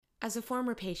As a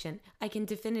former patient, I can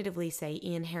definitively say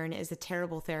Ian Heron is a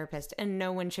terrible therapist and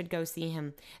no one should go see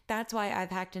him. That's why I've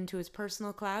hacked into his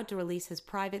personal cloud to release his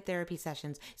private therapy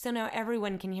sessions, so now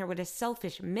everyone can hear what a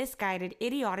selfish, misguided,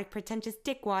 idiotic, pretentious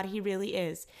dickwad he really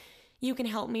is. You can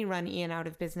help me run Ian out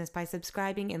of business by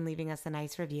subscribing and leaving us a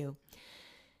nice review.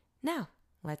 Now,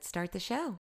 let's start the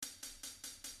show.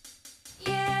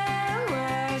 You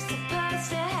were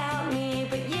supposed to help me,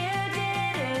 but you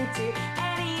didn't do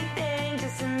anything.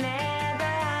 Just stand there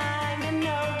behind a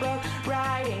notebook,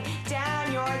 writing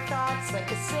down your thoughts like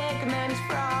a sick man's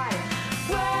fraud.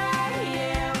 Were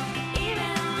you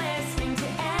even listening to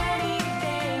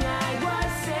anything I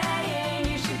was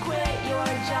saying? You should quit your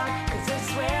job, 'cause I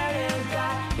swear to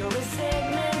God, you're a sick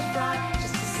man's fraud,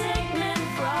 just a sick man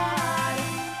fraud.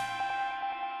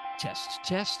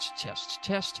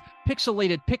 Test.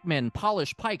 Pixelated Pikmin,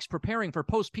 polished pikes preparing for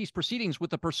post-peace proceedings with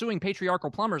the pursuing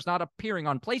patriarchal plumbers not appearing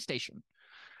on PlayStation.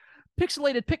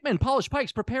 Pixelated Pikmin, polished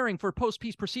pikes preparing for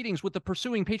post-peace proceedings with the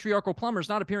pursuing patriarchal plumbers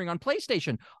not appearing on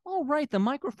PlayStation. All right, the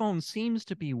microphone seems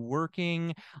to be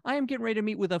working. I am getting ready to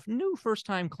meet with a new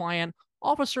first-time client,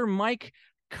 Officer Mike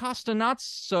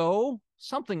Costanotzo,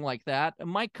 something like that.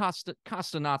 Mike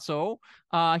Costanotzo.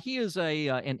 He is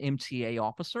an MTA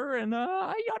officer, and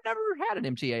I've never had an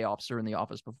MTA officer in the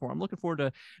office before. I'm looking forward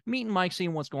to meeting Mike,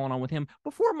 seeing what's going on with him.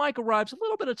 Before Mike arrives, a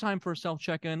little bit of time for a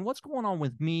self-check-in. What's going on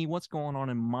with me? What's going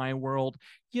on in my world?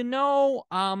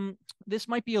 This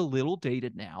might be a little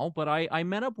dated now, but I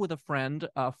met up with a friend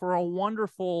for a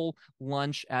wonderful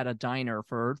lunch at a diner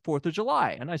for 4th of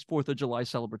July, a nice 4th of July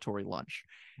celebratory lunch.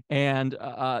 And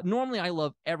normally I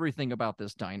love everything about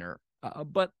this diner.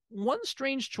 But one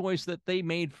strange choice that they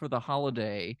made for the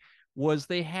holiday was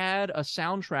they had a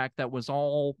soundtrack that was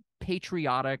all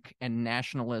patriotic and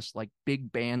nationalist, like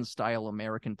big band style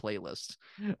American playlists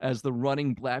as the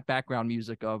running background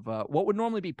music of what would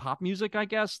normally be pop music, I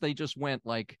guess. They just went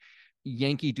like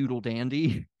Yankee Doodle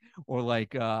Dandy or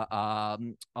like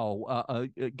God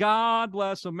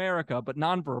Bless America, but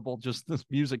nonverbal, just this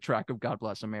music track of God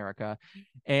Bless America.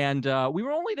 And we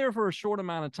were only there for a short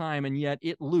amount of time, and yet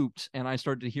it looped, and I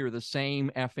started to hear the same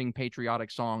effing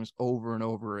patriotic songs over and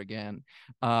over again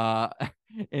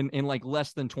in like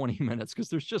less than 20 minutes, because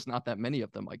there's just not that many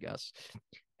of them, I guess.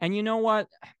 And you know what?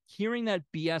 Hearing that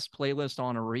BS playlist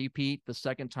on a repeat the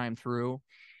second time through,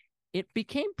 it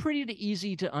became pretty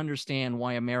easy to understand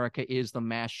why America is the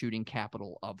mass shooting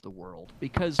capital of the world.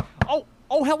 Because,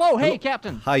 hello, hey,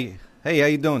 Captain. Hi. Hey, how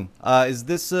you doing? Is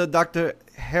this Dr.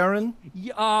 Heron?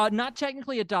 Not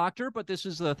technically a doctor, but this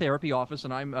is the therapy office,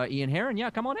 and I'm Ian Heron. Yeah,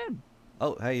 come on in.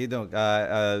 Oh, how you doing?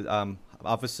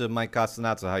 Officer Mike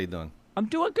Costanotzo, how you doing? I'm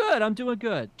doing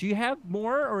good. Do you have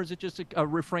more, or is it just a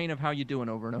refrain of how you doing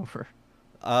over and over?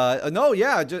 No,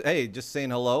 yeah, just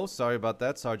saying hello. Sorry about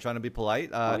that. Sorry, trying to be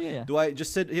polite. Yeah. Do I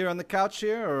just sit here on the couch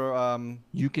here, or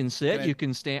You can sit, you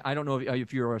can stand. I don't know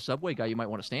if you're a subway guy, you might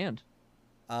want to stand.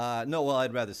 No, well,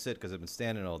 I'd rather sit because I've been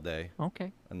standing all day.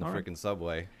 Okay. In the All freaking right.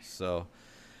 subway. So,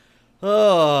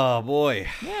 oh boy.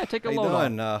 Yeah, take a How you load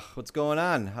doing? What's going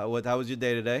on? How was your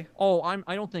day today? Oh,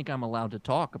 I don't think I'm allowed to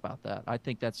talk about that. I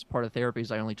think that's part of therapy.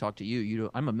 Is I only talk to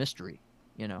you. I'm a mystery,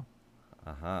 you know.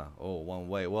 Oh, one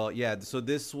way. Well, yeah. So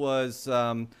this was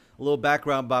a little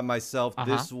background by myself.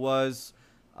 This was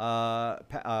there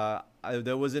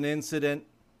was an incident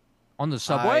on the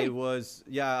subway. I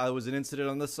was an incident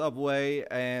on the subway,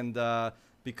 and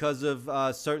because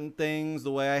of certain things,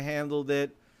 the way I handled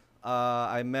it,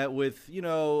 I met with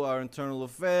our internal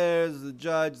affairs, the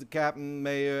judge, the captain,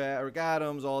 Mayor Eric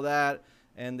Adams, all that.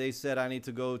 And they said I need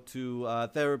to go to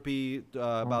therapy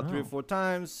about 3 or 4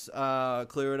 times,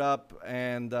 clear it up,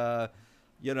 and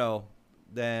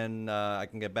then I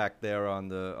can get back there on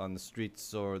the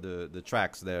streets or the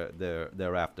tracks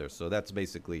thereafter. So that's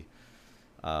basically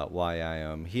why I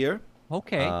am here.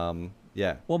 Okay.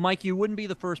 Yeah. Well, Mike, you wouldn't be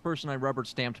the first person I rubber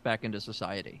stamped back into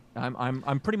society.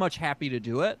 I'm pretty much happy to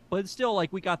do it, but it's still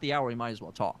like we got the hour, we might as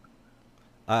well talk.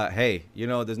 Hey,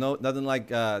 there's nothing like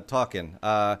talking.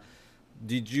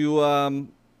 Did you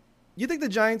think the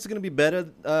Giants are going to be better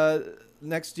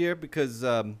next year? Because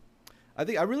I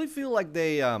really feel like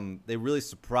they really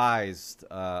surprised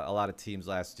a lot of teams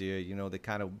last year. They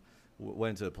kind of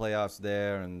went into the playoffs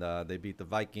there, and they beat the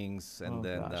Vikings, and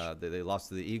they lost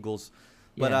to the Eagles.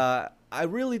 Yeah. But I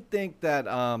really think that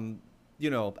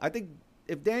I think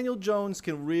if Daniel Jones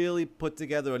can really put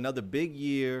together another big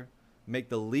year, make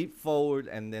the leap forward,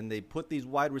 and then they put these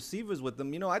wide receivers with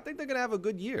them, I think they're going to have a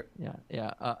good year.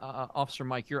 Yeah. Officer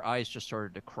Mike, your eyes just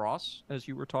started to cross as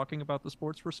you were talking about the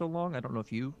sports for so long. I don't know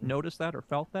if you noticed that or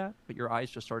felt that, but your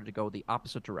eyes just started to go the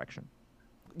opposite direction.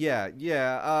 Yeah.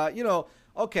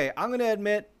 Okay, I'm going to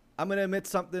admit I'm gonna admit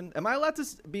something. Am I allowed to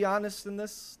be honest in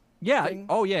this? Yeah. Thing?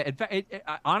 Oh, yeah. In fact,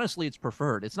 honestly, it's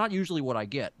preferred. It's not usually what I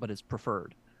get, but it's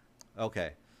preferred.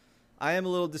 Okay. I am a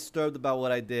little disturbed about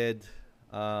what I did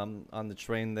on the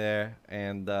train there,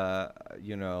 and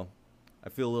you know, I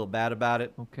feel a little bad about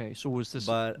it. Okay. So was this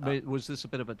was this a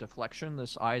bit of a deflection?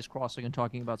 This eyes crossing and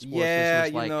talking about sports? Yeah,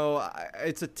 this was you know,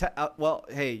 it's well,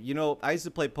 hey, you know, I used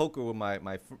to play poker with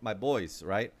my boys,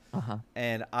 right? Uh-huh.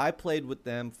 And I played with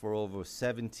them for over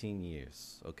 17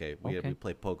 years. Okay, we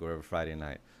play poker every Friday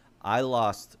night. I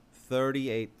lost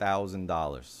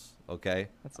 $38,000. Okay,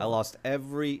 I lost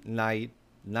every night,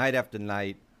 night after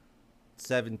night,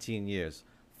 17 years.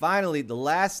 Finally, the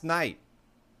last night,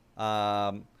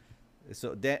 so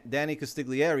Danny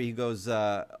Castiglieri, he goes,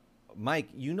 Mike,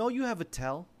 you know you have a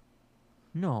tell?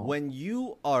 No. When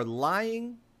you are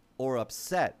lying or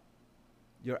upset,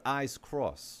 your eyes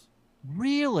cross.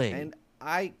 Really? And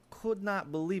I could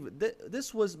not believe it.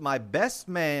 This was my best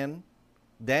man,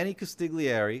 Danny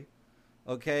Castiglieri,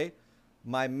 okay?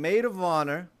 My maid of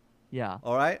honor. Yeah.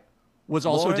 All right? Was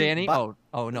also Lauren Danny? Oh,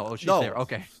 no. She's there.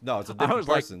 Okay. No, it's a different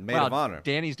person. Like, maid of honor.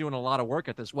 Danny's doing a lot of work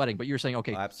at this wedding, but you're saying,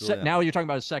 okay, absolutely now you're talking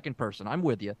about a second person. I'm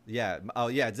with you. Yeah. Oh,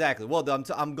 yeah, exactly. Well,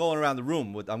 I'm going around the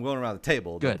room. I'm going around the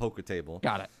table, Good. the poker table.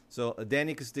 Got it. So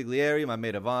Danny Castiglieri, my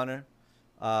maid of honor.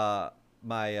 That's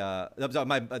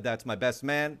my best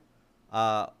man.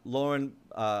 Lauren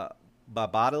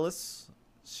Barbadelis.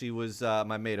 She was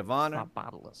my maid of honor.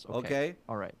 Barbadelis. Okay.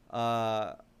 All right.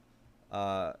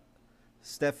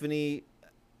 Stephanie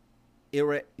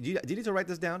Did you need to write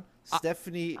this down?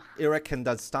 Stephanie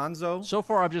Iraconstanzo. So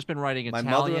far, I've just been writing My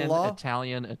Italian, mother-in-law?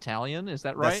 Italian. Is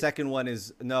that right? The second one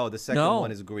is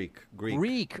one is Greek.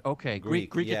 Greek. Okay.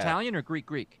 Greek yeah. Italian or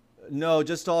Greek? No,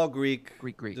 just all Greek.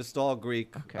 Greek. Just all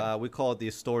Greek. Okay. We call it the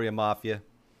Astoria Mafia.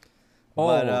 Oh,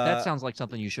 But, that sounds like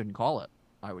something you shouldn't call it,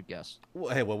 I would guess.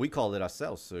 Well, we call it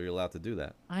ourselves, so you're allowed to do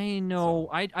that. I know.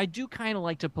 So. I do kind of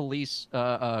like to police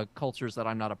cultures that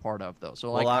I'm not a part of, though.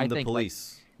 So, well, like, I'm the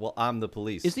police. Well, I'm the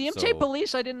police. Is the MTA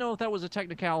police? I didn't know if that was a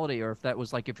technicality or if that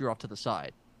was like if you're off to the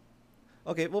side.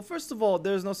 Okay, well, first of all,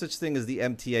 there's no such thing as the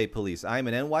MTA police. I'm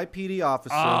an NYPD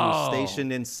officer who's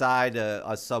stationed inside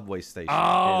a subway station. Oh.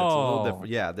 Okay, that's a little different.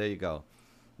 Yeah, there you go.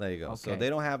 Okay. So they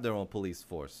don't have their own police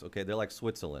force. Okay, they're like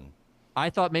Switzerland.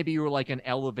 I thought maybe you were like an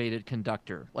elevated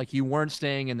conductor. Like you weren't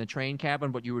staying in the train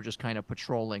cabin, but you were just kind of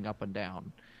patrolling up and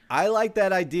down. I like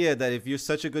that idea that if you're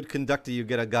such a good conductor, you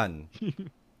get a gun.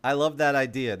 I love that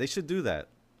idea. They should do that.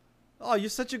 Oh,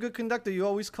 you're such a good conductor. You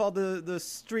always call the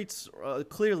streets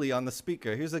clearly on the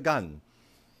speaker. Here's a gun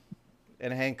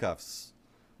and handcuffs.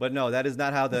 But no, that is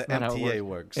not how the MTA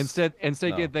works. Instead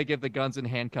no. They give the guns and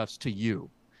handcuffs to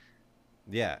you.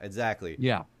 Yeah, exactly.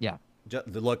 Yeah.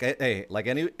 Look, hey, like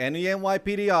any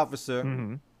NYPD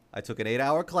officer, I took an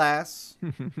 8-hour class.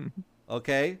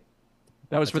 Okay.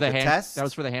 That was for the test. That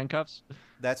was for the handcuffs.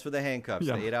 That's for the handcuffs.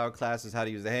 Yeah. The 8-hour class is how to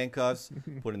use the handcuffs.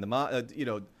 Putting them on.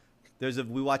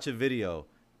 We watch a video.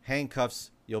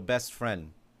 Handcuffs your best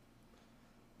friend.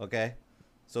 Okay,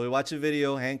 so we watch a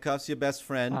video. Handcuffs your best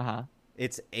friend. Uh-huh.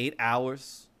 It's 8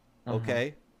 hours.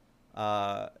 Okay,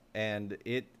 and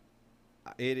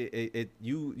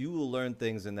you will learn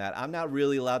things in that. I'm not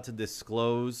really allowed to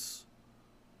disclose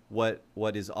what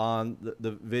is on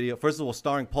the video. First of all,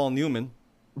 starring Paul Newman.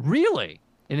 Really?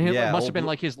 And it must have been Blue.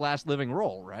 like his last living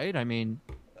role, right? I mean,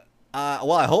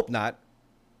 well, I hope not,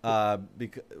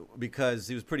 because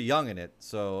he was pretty young in it.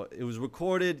 So it was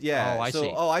recorded. Yeah. Oh, I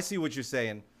see. Oh, I see what you're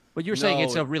saying. But you're saying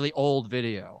it's a really old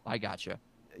video. I gotcha.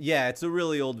 Yeah, it's a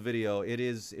really old video. It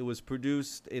was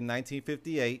produced in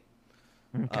 1958.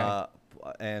 Okay.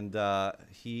 And I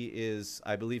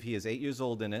believe he is 8 years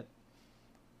old in it,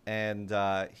 and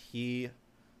he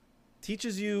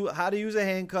teaches you how to use a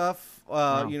handcuff,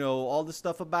 all the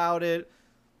stuff about it.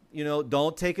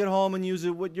 Don't take it home and use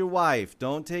it with your wife.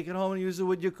 Don't take it home and use it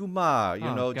with your kumar.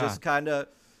 Just kind of,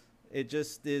 it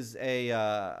just is a,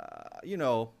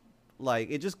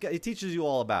 it teaches you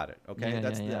all about it. Okay,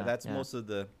 that's most of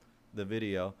the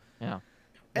video. Yeah,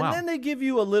 and then they give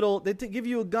you give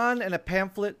you a gun and a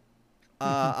pamphlet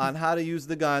on how to use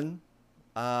the gun.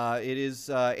 It is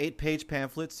 8-page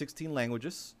pamphlet, 16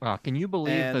 languages. Can you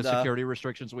believe the security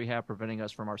restrictions we have preventing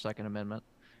us from our Second Amendment?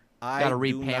 Got to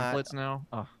read pamphlets now.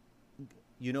 Oh.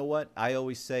 You know what? I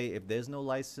always say if there's no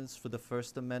license for the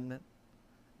First Amendment,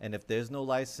 and if there's no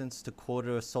license to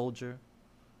quarter a soldier,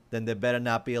 then there better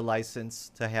not be a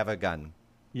license to have a gun.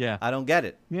 Yeah. I don't get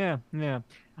it. Yeah.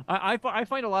 I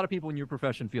find a lot of people in your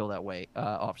profession feel that way,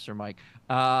 Officer Mike.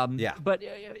 Yeah. But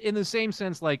in the same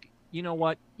sense, like, you know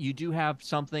what? You do have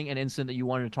something, an incident that you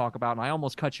wanted to talk about, and I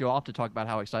almost cut you off to talk about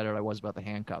how excited I was about the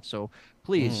handcuffs. So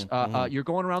please, you're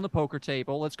going around the poker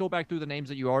table. Let's go back through the names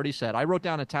that you already said. I wrote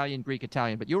down Italian, Greek,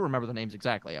 Italian, but you'll remember the names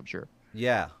exactly, I'm sure.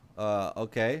 Yeah.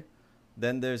 Okay.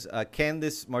 Then there's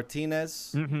Candice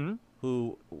Martinez,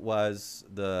 who was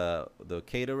the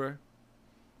caterer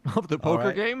of the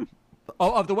poker game.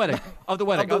 Oh, of the wedding. Of the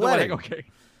wedding. Of the wedding. Okay.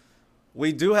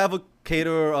 We do have a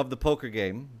caterer of the poker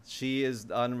game. She is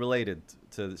unrelated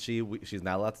to she's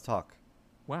not allowed to talk.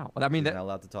 Wow. I mean, she's not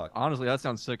allowed to talk. Honestly, that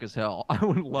sounds sick as hell. I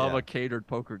would love a catered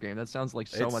poker game. That sounds like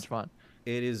so much fun.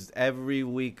 It is every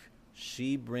week.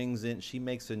 She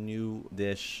makes a new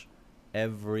dish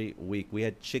every week. We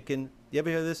had chicken. You ever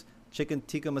hear this? Chicken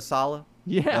tikka masala?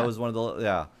 Yeah. That was one of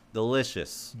the,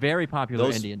 delicious. Very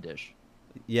popular Indian dish.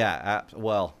 Yeah.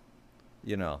 Well,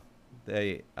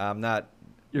 I'm not.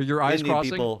 Your eyes Indian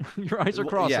crossing? People, Your eyes are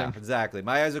crossing. Yeah, exactly.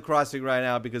 My eyes are crossing right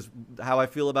now because how I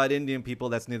feel about Indian people,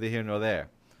 that's neither here nor there.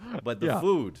 But the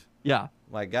food. Yeah.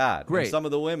 My God. Great. And some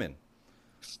of the women.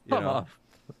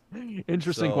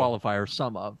 Interesting qualifier,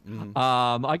 some of.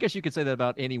 I guess you could say that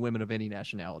about any women of any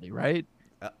nationality, right?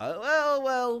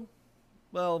 Well.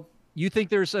 You think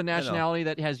there's a nationality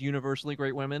that has universally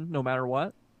great women, no matter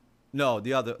what? No,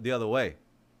 the other way.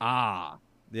 Ah.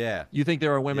 Yeah. You think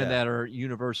there are women that are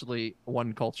universally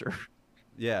one culture?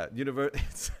 Yeah.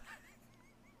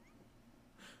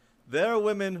 There are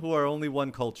women who are only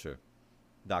one culture,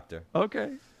 Doctor.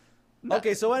 Okay.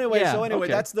 Okay, so anyway,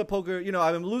 that's the poker.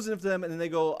 I've been losing to them, and then they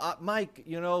go, Mike,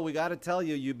 we got to tell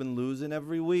you, you've been losing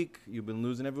every week. You've been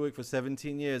losing every week for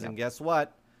 17 years, and guess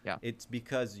what? Yeah. It's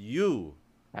because you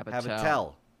have a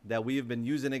tell that we have been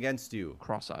using against you.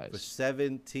 Cross eyes. For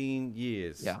 17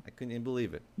 years. Yeah. I couldn't even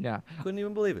believe it. Yeah. Couldn't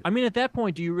even believe it. I mean, at that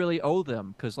point, do you really owe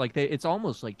them? Because it's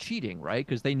almost like cheating, right?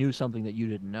 Because they knew something that you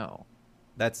didn't know.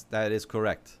 That is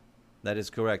correct. That is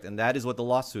correct, and that is what the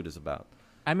lawsuit is about.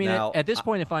 I mean, now, at this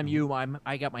point, if I'm you,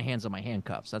 I got my hands on my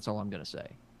handcuffs. That's all I'm going to say,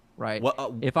 right?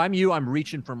 Well, if I'm you, I'm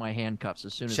reaching for my handcuffs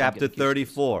as soon as Chapter I get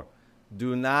 34.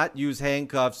 Do not use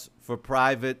handcuffs for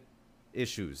private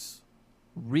issues.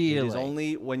 Really? It is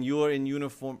only when you are in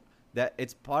uniform. That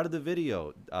it's part of the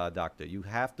video, Doctor. You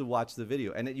have to watch the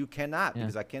video, and you cannot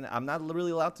because I'm not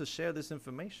really allowed to share this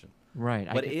information. Right.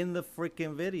 But in the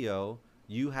freaking video,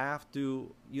 you have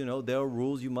to. There are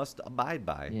rules you must abide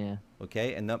by. Yeah.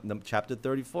 Okay. And Chapter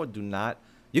 34.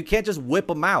 You can't just whip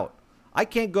them out. I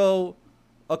can't go.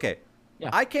 Okay. Yeah.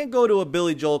 I can't go to a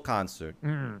Billy Joel concert.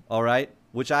 All right.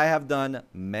 Which I have done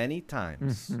many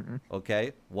times.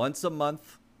 Okay. Once a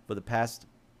month for the past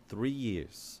 3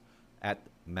 years at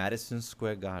Madison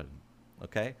Square Garden.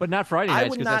 Okay. But not Friday nights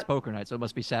because that's poker night. So it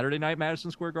must be Saturday night,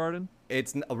 Madison Square Garden.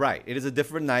 It's right. It is a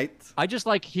different night. I just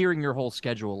like hearing your whole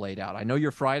schedule laid out. I know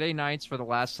your Friday nights for the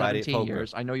last 17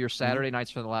 years. I know your Saturday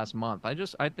nights for the last month.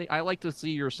 I like to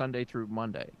see your Sunday through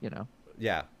Monday,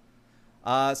 Yeah.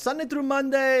 Sunday through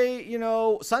Monday,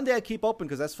 Sunday I keep open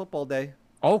because that's football day.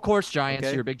 Oh, of course, Giants.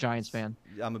 Okay. You're a big Giants fan.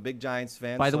 I'm a big Giants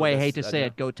fan. By the way, I hate to say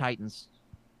it, go Titans.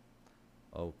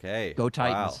 Okay. Go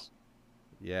Titans. Wow.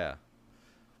 Yeah.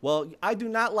 Well, I do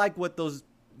not like what those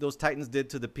Titans did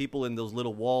to the people in those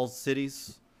little walled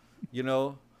cities,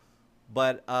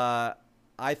 But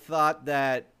I thought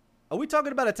that. Are we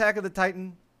talking about Attack of the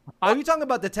Titan? Are we talking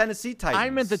about the Tennessee Titans? I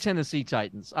meant the Tennessee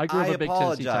Titans. I grew up a big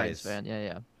Tennessee Titans fan.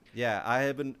 Yeah. Yeah, I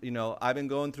have been. I've been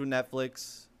going through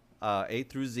Netflix, A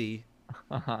through Z,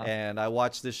 and I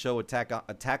watched this show Attack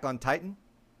on Titan.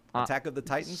 Attack of the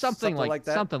Titans, something like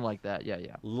that. Something like that.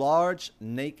 Yeah. Large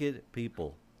naked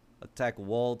people attack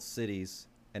walled cities,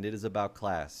 and it is about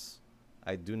class.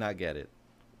 I do not get it,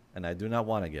 and I do not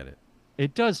want to get it.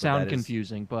 It does sound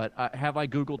confusing, but have I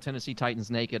Googled Tennessee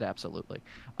Titans naked? Absolutely.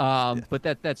 But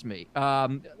that's me.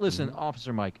 Listen,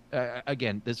 Officer Mike,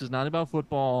 again, this is not about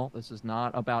football. This is not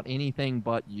about anything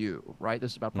but you, right?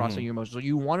 This is about processing your emotions. So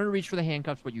you wanted to reach for the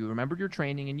handcuffs, but you remembered your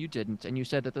training and you didn't. And you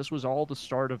said that this was all the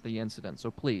start of the incident. So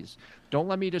please, don't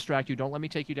let me distract you. Don't let me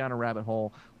take you down a rabbit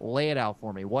hole. Lay it out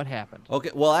for me. What happened?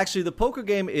 Okay, well, actually, the poker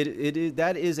game,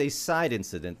 that is a side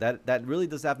incident. That really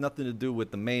does have nothing to do with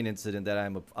the main incident that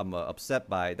I'm upset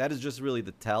by. That is just really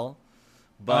the tell.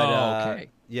 But okay.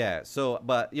 Yeah, so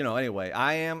but anyway,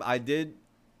 I did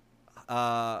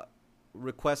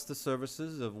request the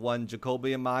services of one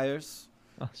Jacoby and Myers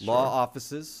law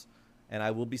offices, and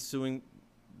I will be suing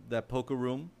that poker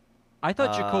room. I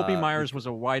thought Jacoby Myers was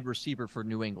a wide receiver for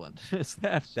New England.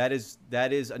 That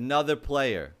is another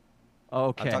player.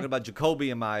 Okay. I'm talking about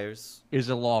Jacoby and Myers. Is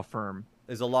a law firm.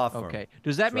 Is a law firm. Okay.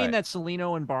 Does that mean that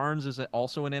Celino and Barnes is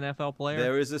also an NFL player?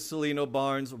 There is a Celino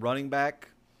Barnes running back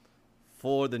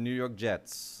for the New York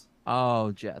Jets.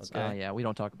 Oh, Jets. Okay, Yeah, we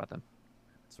don't talk about them.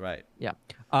 that's right. Yeah.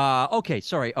 Okay,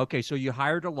 sorry. Okay, so you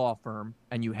hired a law firm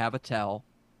and you have a tell.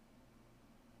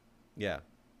 Yeah,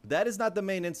 that is not the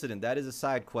main incident. That is a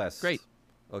side quest. Great.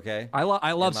 Okay, I in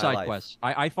love my side life. quests.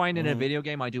 I find in a Hmm. video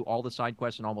game I do all the side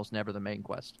quests and almost never the main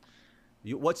quest.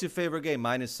 What's your favorite game?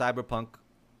 Mine is Cyberpunk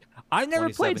I never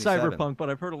played 2077. Cyberpunk, but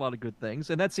I've heard a lot of good things,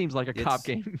 and that seems like a cop It's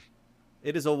game.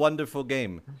 it is a wonderful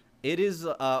game. It is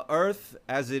Earth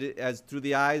as through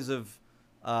the eyes of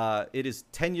it is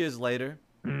 10 years later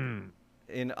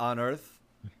in on Earth.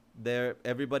 There,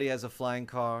 everybody has a flying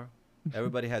car.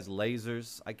 Everybody has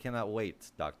lasers. I cannot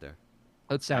wait, Doctor.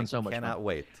 That I sounds so much cannot fun.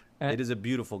 wait. Uh, It is a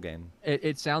beautiful game.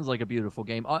 it sounds like a beautiful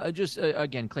game. Just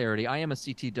again, clarity. I am a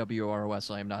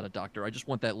CTWROS. I am not a doctor. I just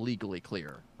want that legally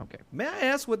clear. Okay. May I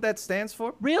ask what that stands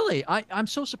for? Really, I'm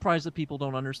so surprised that people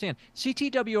don't understand.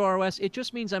 CTWROS, it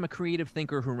just means I'm a creative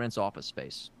thinker who rents office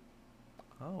space.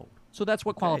 Oh. So that's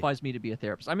what Okay. qualifies me to be a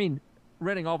therapist. I mean,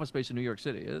 renting office space in New York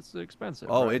City, it's expensive.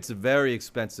 Oh, right? it's very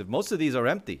expensive. Most of these are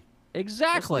empty. Most of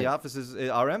Exactly. the offices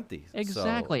are empty.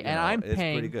 Exactly. So, And I'm it's pretty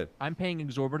paying good. I'm paying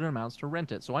exorbitant amounts to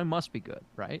rent it. So I must be good,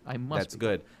 right? I must That's be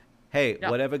good. Hey, Yeah.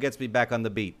 whatever gets me back on the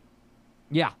beat.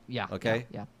 Yeah, yeah. Okay?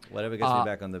 Yeah. Whatever gets me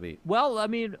back on the beat. Well, I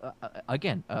mean,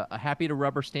 again, happy to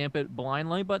rubber stamp it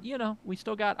blindly, but we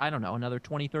still got, I don't know, another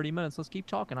 20, 30 minutes. Let's keep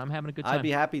talking. I'm having a good time. I'd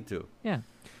be happy to. Yeah.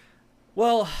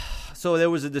 Well, so there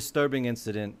was a disturbing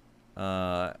incident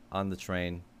on the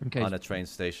train, Okay. on a train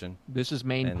station. This is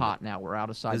main And pot now. We're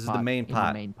out of side this is pot. the main in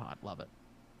pot. The main pot. Love it.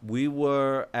 We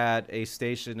were at a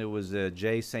station. It was a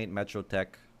J. St. Metrotech.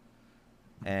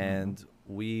 And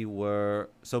we were,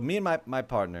 so me and my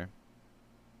partner,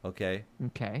 okay,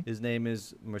 Okay. his name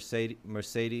is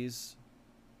Mercedes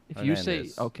If you say,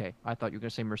 Hernandez. okay, I thought you were going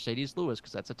to say Mercedes Lewis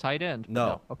because that's a tight end. but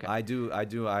No, Okay.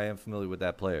 I am familiar with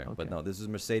that player. But Okay. no, this is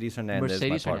Mercedes Hernandez,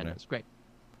 Mercedes my partner. Hernandez. Great.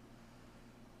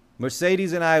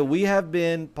 Mercedes and I, we have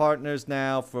been partners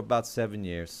now for about 7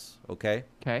 years. Okay,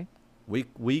 Okay.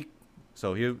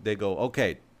 so here they go.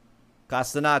 Okay,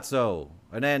 Costanotzo,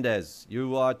 Hernandez,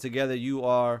 you are together. You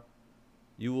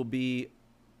will be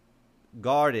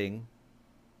guarding.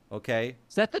 Okay,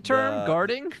 Is that the term? The-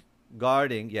 Guarding?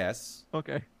 guarding. Yes,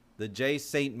 Okay. the J.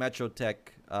 St.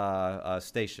 Metrotech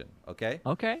station. Okay.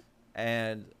 Okay.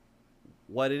 And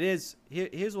what it is,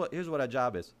 here's what our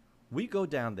job is. We go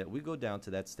down there. We go down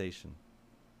to that station.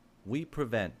 We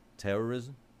prevent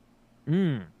terrorism.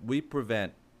 We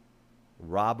prevent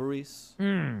robberies.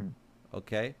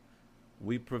 Okay.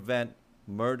 We prevent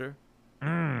murder.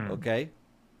 Okay.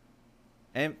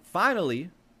 And finally,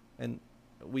 and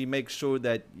we make sure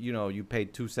that you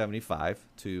paid $2.75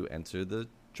 to enter the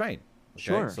train. Okay?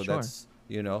 Sure, So sure. that's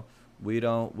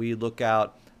we look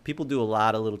out. People do a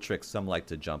lot of little tricks. Some like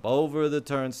to jump over the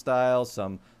turnstile.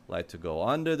 Some like to go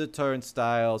under the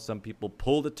turnstile. Some people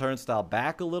pull the turnstile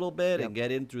back a little bit and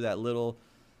get in through that little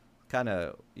kind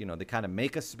of, they kind of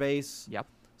make a space. Yep.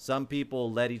 Some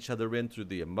people let each other in through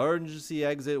the emergency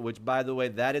exit, which, by the way,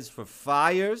 that is for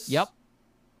fires. Yep.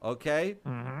 Okay?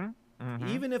 Mm-hmm.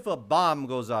 Even if a bomb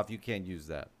goes off, you can't use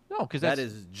that. No, because That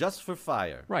that's is just for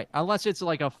fire. right. Unless it's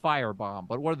like a firebomb.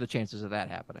 But what are the chances of that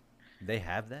happening? They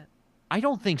have that? I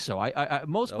don't think so.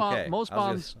 Most Okay. most I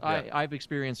was bombs gonna- yeah. I've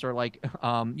experienced are like,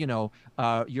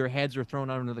 your heads are thrown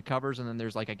under the covers and then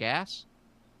there's like a gas.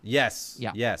 Yes.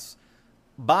 Yeah. Yes.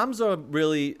 Bombs are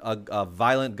really a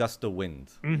violent gust of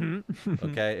wind. Mm-hmm.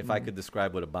 Okay, if I could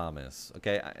describe what a bomb is.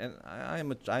 Okay, and I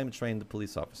am a trained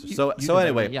police officer. You So do that,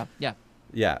 anyway, right? Yeah.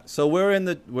 yeah. So we're in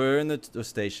the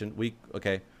station.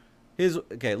 Here's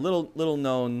little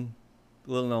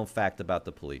known fact about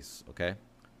the police. Okay,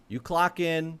 you clock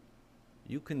in,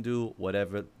 you can do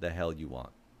whatever the hell you want.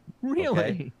 Really?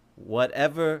 Okay?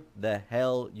 Whatever the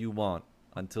hell you want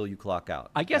until you clock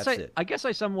out. I guess That's it. I guess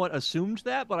I somewhat assumed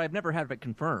that, but I've never had it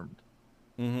confirmed.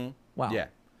 Mm-hmm. Wow. Yeah.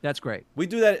 That's great. We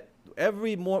do that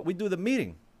every morning. We do the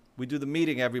meeting. We do the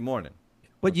meeting every morning.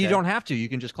 But you Okay? don't have to. You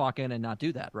can just clock in and not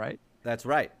do that, right? That's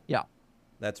right. Yeah.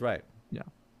 That's right. Yeah.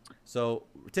 So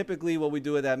typically what we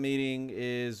do at that meeting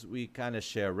is we kind of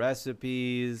share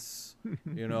recipes,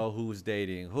 who's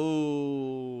dating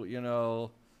who,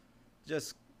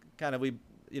 just kind of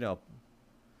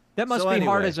That must So be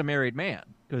hard anyway. as a married man,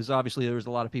 because obviously there was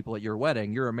a lot of people at your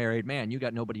wedding. You're a married man. You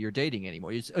got nobody you're dating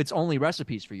anymore. It's only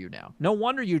recipes for you now. No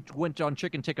wonder you went on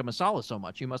chicken tikka masala so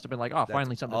much. You must have been like, oh,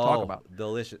 finally something to talk about.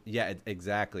 Delicious. Yeah,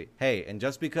 exactly. Hey, and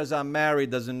just because I'm married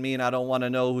doesn't mean I don't want to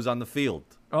know who's on the field.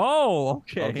 Oh,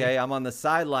 okay. Okay, I'm on the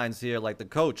sidelines here like the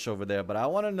coach over there, but I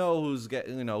want to know who's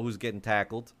getting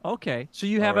tackled. Okay. So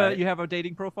you have All right. a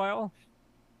dating profile?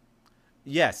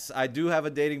 Yes, I do have a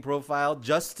dating profile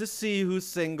just to see who's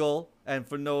single and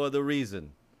for no other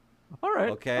reason. All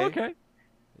right. Okay. Okay.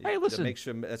 Hey, listen. Make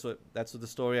sure that's what the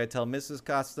story I tell Mrs.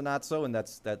 Costanotzo, and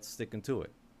that's sticking to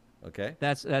it. Okay.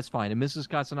 That's fine. And Mrs.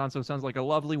 Costanotzo sounds like a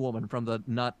lovely woman from the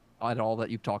not at all that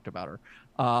you've talked about her.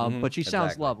 But she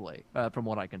sounds Exactly. lovely from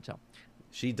what I can tell.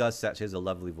 She does. She has a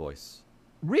lovely voice.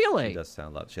 Really? She does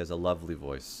sound lovely. She has a lovely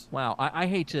voice. Wow. I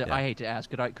hate to Yeah. I hate to ask.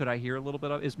 Could I hear a little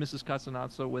bit of? Is Mrs.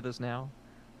 Costanotzo with us now?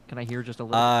 Can I hear just a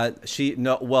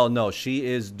little? No. She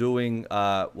is doing.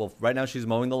 Well, right now she's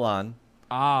mowing the lawn,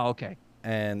 Ah, okay.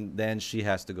 and then she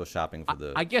has to go shopping for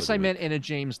the. I guess for the I meant week. in a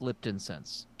James Lipton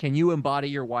sense. Can you embody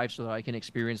your wife so that I can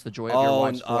experience the joy of your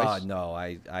wife's voice? No,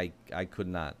 I could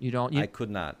not. You don't. I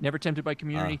could not. Never tempted by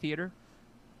community theater?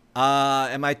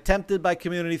 Am I tempted by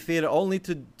community theater only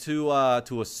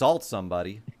to assault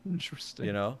somebody? Interesting.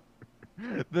 You know?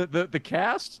 The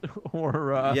cast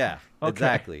or Yeah, okay.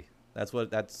 exactly. That's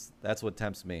what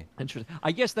tempts me. Interesting.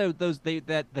 I guess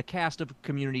that the cast of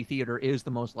community theater is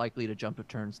the most likely to jump a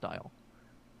turnstile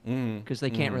because they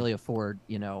can't really afford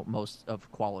most of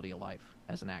quality of life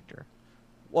as an actor.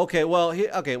 Okay, well,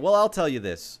 I'll tell you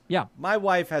this. Yeah. My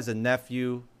wife has a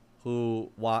nephew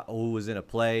who was in a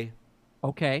play.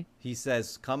 Okay. He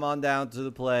says, "Come on down to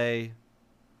the play.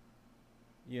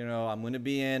 I'm going to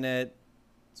be in it.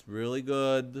 It's really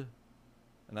good."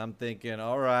 And I'm thinking,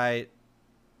 all right,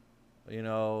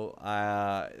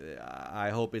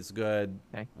 I hope it's good.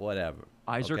 Okay. Whatever.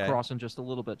 Eyes Okay? are crossing just a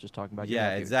little bit, just talking about your Yeah,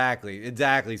 nephew.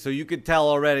 exactly. So you could tell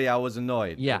already I was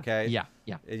annoyed. Yeah. Okay. Yeah.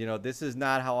 This is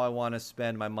not how I want to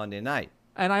spend my Monday night.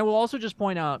 And I will also just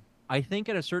point out, I think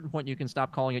at a certain point you can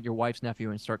stop calling it your wife's nephew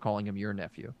and start calling him your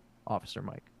nephew, Officer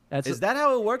Mike. Is that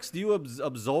how it works? Do you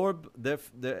absorb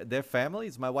their family?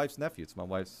 It's my wife's nephew. It's my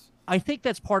wife's. I think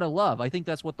that's part of love. I think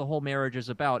that's what the whole marriage is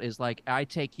about. Is like I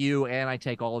take you and I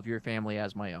take all of your family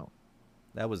as my own.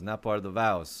 That was not part of the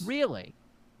vows. Really?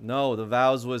 No, the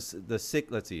vows was the sick.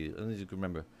 Let's see. Let me just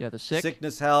remember. Yeah, the sick.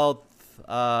 Sickness, health.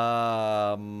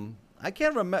 I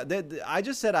can't remember. I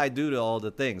just said I do to all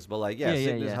the things, but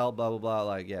sickness, health, blah blah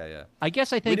blah. I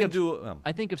guess I think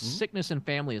I think of sickness and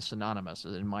family as synonymous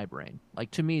in my brain. Like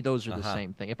to me, those are the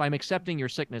same thing. If I'm accepting your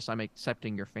sickness, I'm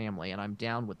accepting your family, and I'm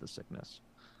down with the sickness.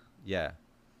 Yeah.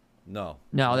 No.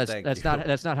 No, thank that's you.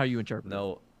 that's not how you interpret it.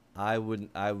 No, I would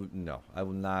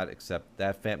not accept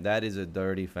that that is a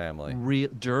dirty family.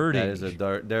 Dirty. That is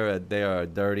they are a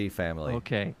dirty family.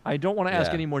 Okay. I don't want to ask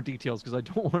Yeah. any more details because I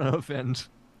don't want to offend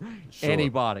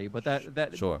anybody. But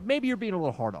that Sure. maybe you're being a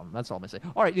little hard on him. That's all I'm gonna say.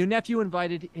 All right, your nephew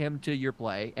invited him to your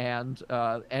play, and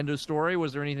end of story.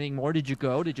 Was there anything more? Did you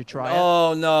go? Did you try it?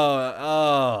 Oh no.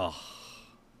 Oh.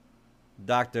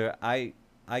 Doctor, I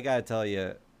gotta tell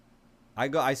you,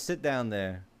 I sit down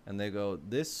there and they go,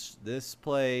 this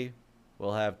play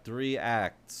will have 3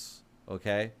 acts,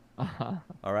 okay?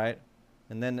 All right?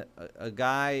 And then a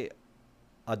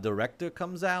director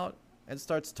comes out and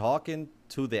starts talking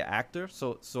to the actor.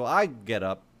 So I get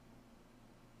up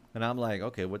and I'm like,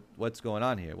 okay, what's going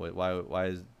on here? Why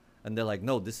is? And they're like,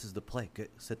 no, this is the play.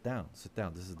 Sit down.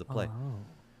 This is the play. Oh.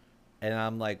 And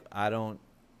I'm like,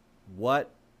 what?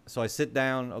 So I sit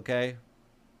down, okay?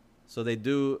 So they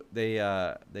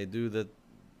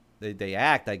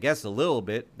act, I guess, a little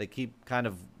bit. They keep kind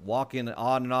of walking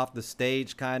on and off the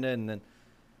stage, kind of, and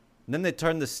then they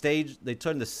turn the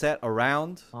set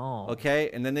around, okay,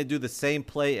 and then they do the same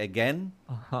play again,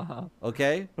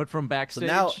 okay. But from backstage.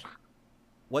 So now,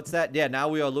 what's that? Yeah, now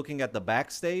we are looking at the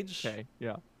backstage. Okay.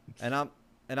 Yeah. And I'm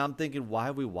thinking, why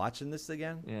are we watching this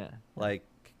again? Yeah. Like,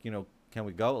 can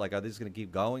we go? Like, are they just gonna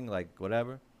keep going? Like,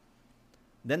 whatever.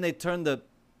 Then they turn the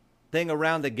thing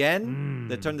around again.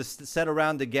 They turn the set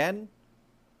around again,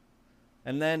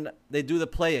 and then they do the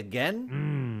play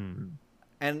again.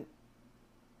 And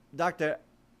doctor,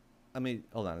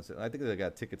 hold on a second. I think I got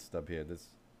a ticket stub here. This.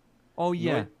 Oh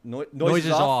yeah. Noise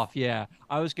is off. Yeah,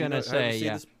 I was gonna say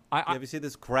yeah. Have you seen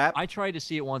this crap? I tried to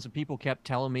see it once, and people kept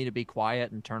telling me to be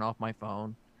quiet and turn off my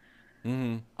phone.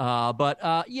 Mm-hmm.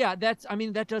 Yeah,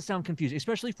 that does sound confusing,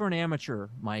 especially for an amateur,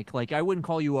 Mike. Like, I wouldn't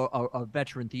call you a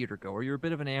veteran theater goer. You're a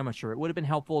bit of an amateur. It would have been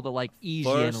helpful to ease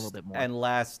you in a little bit more. First and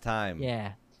last time.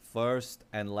 Yeah. First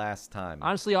and last time.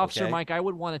 Honestly, Officer okay? Mike, I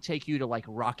would want to take you to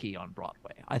Rocky on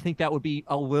Broadway. I think that would be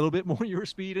a little bit more your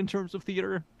speed in terms of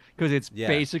theater because it's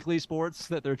basically sports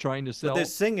that they're trying to sell. But they're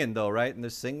singing though, right? And they're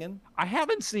singing. I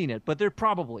haven't seen it, but there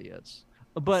probably is.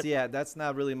 But yeah, that's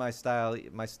not really my style.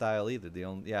 My style either.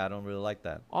 I don't really like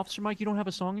that. Officer Mike, you don't have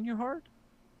a song in your heart?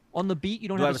 On the beat, you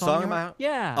don't do have a song in my heart?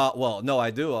 Yeah. Well, no, I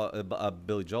do.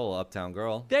 Billy Joel, Uptown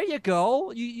Girl. There you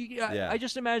go. I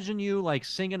just imagine you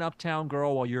singing Uptown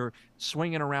Girl while you're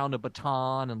swinging around a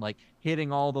baton and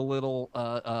hitting all the little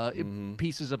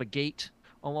pieces of a gate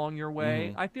along your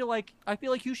way. I feel like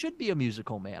you should be a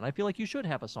musical man. I feel like you should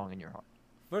have a song in your heart.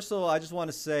 First of all, I just want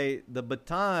to say the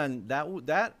baton,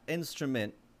 that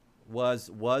instrument was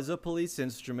a police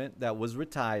instrument that was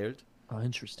retired Oh,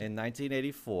 interesting. in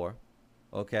 1984.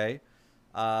 Okay.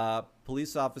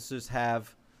 Police officers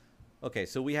have, okay,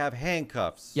 so we have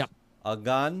handcuffs. Yep. A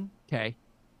gun. Okay.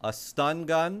 A stun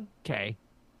gun. Okay.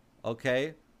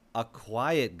 Okay. A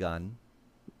quiet gun.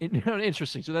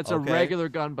 Interesting. So that's a Okay. regular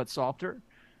gun, but softer.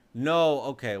 No.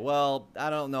 Okay. Well, I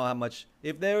don't know how much.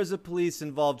 If there is a police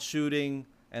involved shooting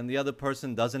and the other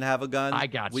person doesn't have a gun, I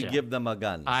gotcha. we give them a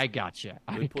gun. I gotcha.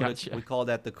 We call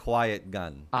that the quiet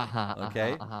gun.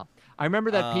 Okay. I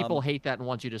remember that people hate that and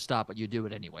want you to stop, but you do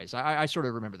it anyways. I sort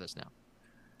of remember this now.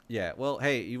 Yeah. Well,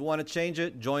 hey, you want to change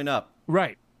it? Join up.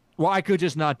 Right. Well, I could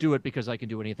just not do it because I can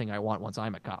do anything I want once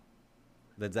I'm a cop.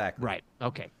 Exactly. Right.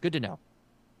 Okay. Good to know.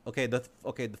 Okay.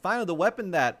 The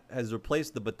weapon that has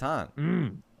replaced the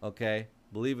baton. Okay.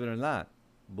 Believe it or not,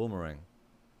 boomerang.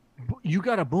 You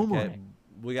got a boomerang. Okay.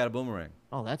 We got a boomerang.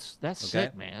 Oh, that's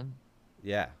sick, man.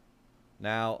 Yeah.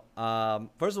 Now,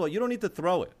 first of all, you don't need to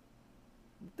throw it.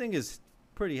 The thing is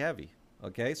pretty heavy.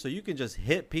 Okay, so you can just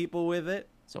hit people with it.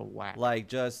 So whack. Like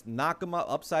just knock them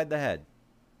upside the head.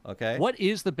 Okay. What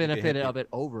is the benefit of it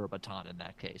over a baton in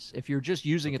that case? If you're just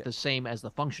using it the same as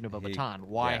the function of a Here you- baton,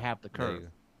 why yeah, have the there you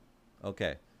curve? go.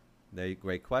 Okay.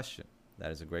 Great question. That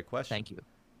is a great question. Thank you.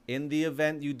 In the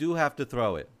event you do have to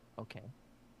throw it, Okay.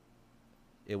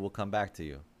 it will come back to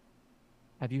you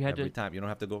Have you had every to? time. You don't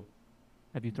have to go.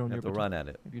 Have you thrown You your have to run at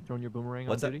it. Have you thrown your boomerang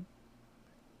What's on that? duty?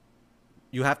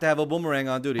 You have to have a boomerang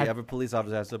on duty. Have- Every police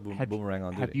officer has a boomerang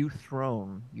on duty. Have you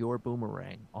thrown your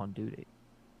boomerang on duty?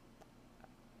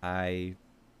 I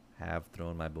have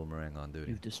thrown my boomerang on duty.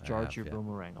 You've I discharged have, your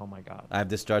boomerang. Oh my god. I've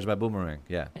discharged my boomerang.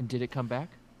 Yeah. And did it come back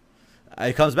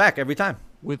It comes back every time.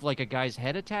 with like a guy's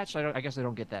head attached? I guess I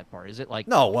don't get that part. Is it like?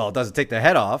 No, well, it doesn't take the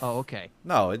head off. Oh, okay.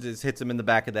 No, it just hits him in the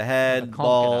back of the head, conk it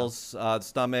balls,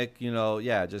 stomach,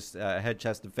 just head,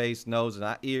 chest, and face, nose,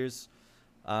 and ears.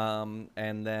 And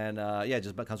then,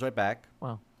 just comes right back.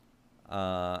 Wow.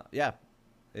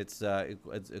 It's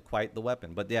quite the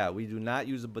weapon. But yeah, we do not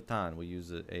use a baton. We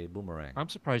use a boomerang. I'm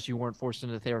surprised you weren't forced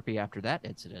into therapy after that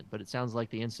incident, but it sounds like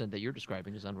the incident that you're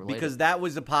describing is unrelated. Because that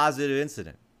was a positive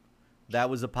incident. That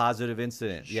was a positive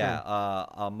incident. Sure. Yeah,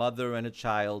 a mother and a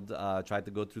child tried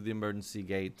to go through the emergency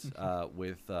gate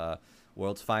with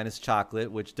world's finest chocolate,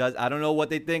 which does. I don't know what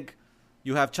they think.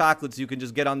 You have chocolates you can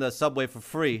just get on the subway for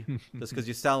free just because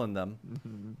you're selling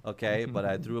them. Okay, but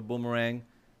I threw a boomerang,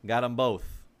 got them both.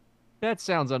 That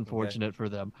sounds unfortunate for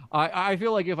them. I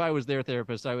feel like if I was their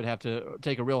therapist, I would have to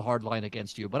take a real hard line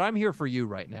against you. But I'm here for you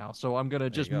right now, so I'm gonna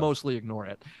just go. mostly ignore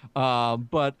it.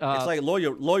 But It's like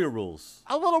lawyer rules.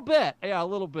 a little bit, yeah, a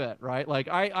little bit, right? Like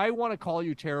I want to call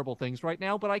you terrible things right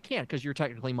now, but I can't because you're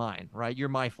technically mine, right? You're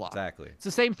my flock. Exactly. It's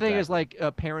the same thing as Exactly.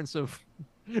 like parents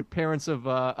of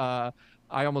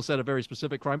I almost said a very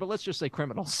specific crime, but let's just say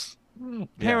criminals.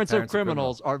 Parents of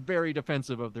criminals are very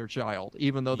defensive of their child,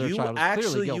 even though their child is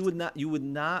clearly guilty. You would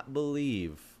not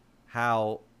believe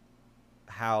how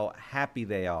happy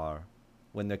they are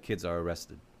when their kids are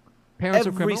arrested. Parents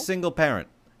of Every criminals? single parent.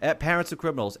 Parents of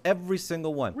criminals, every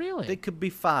single one. Really? They could be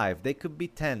 5, they could be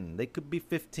 10, they could be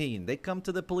 15. They come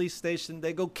to the police station,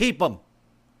 they go, keep them.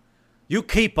 You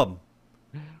keep them.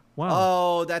 Wow.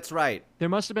 Oh, that's right. There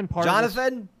must have been part of this.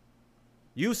 Jonathan,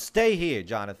 you stay here,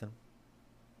 Jonathan.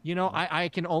 You know, I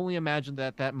can only imagine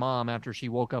that mom, after she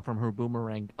woke up from her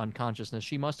boomerang unconsciousness,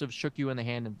 she must have shook you in the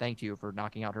hand and thanked you for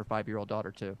knocking out her 5-year-old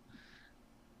daughter, too.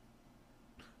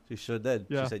 She sure did.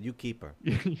 Yeah. She said, you keep her.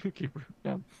 You keep her.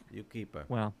 Yeah. You keep her.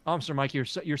 Wow. Officer Mike, you're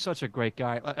such a great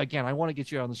guy. Again, I want to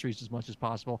get you out on the streets as much as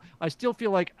possible. I still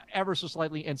feel like ever so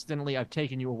slightly incidentally I've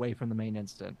taken you away from the main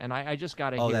incident, and I just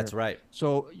got to hear. Oh, that's right.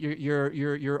 So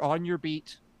you're on your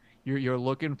beat. You're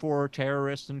looking for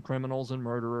terrorists and criminals and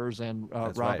murderers and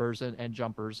robbers and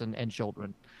jumpers and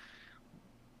children.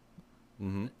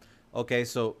 Mm-hmm. Okay,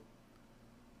 so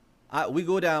we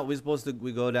go down.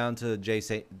 We go down to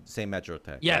St. Metro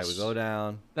Tech. Yes. Right? We go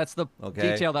down. That's the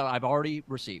Okay. detail that I've already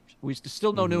received. We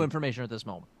still no new information at this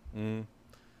moment. Mm.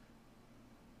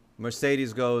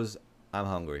 Mercedes goes, I'm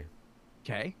hungry.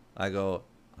 Okay. I go,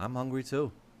 I'm hungry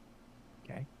too.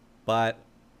 Okay. But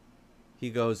he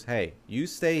goes, hey, you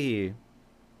stay here.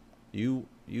 You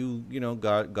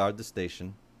guard the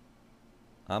station.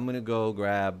 I'm gonna go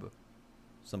grab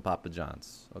some Papa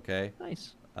John's. Okay.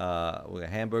 Nice. We got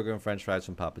hamburger and French fries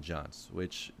from Papa John's,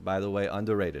 which, by the way,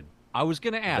 underrated. I was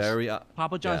gonna ask. Very,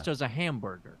 Papa John's yeah. does a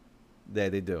hamburger. They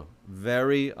do.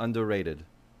 Very underrated.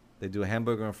 They do a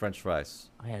hamburger and French fries.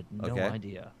 I had no Okay.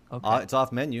 idea. Okay. It's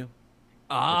off menu.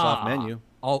 Ah. It's off menu.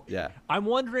 Oh, Yeah. I'm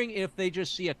wondering if they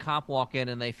just see a cop walk in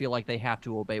and they feel like they have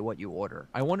to obey what you order.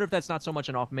 I wonder if that's not so much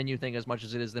an off-menu thing as much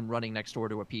as it is them running next door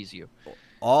to appease you.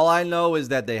 All I know is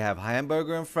that they have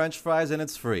hamburger and French fries, and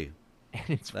it's free. And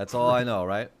it's That's all I know,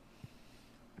 right?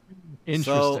 So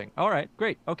interesting. All right,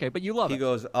 great. Okay, but you love he it.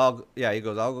 goes, he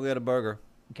goes, I'll go get a burger.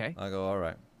 Okay. I go, all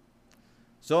right.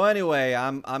 So anyway,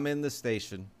 I'm in the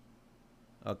station,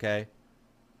 okay,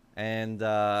 and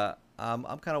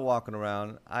I'm kind of walking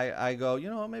around. I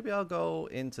go, maybe I'll go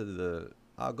into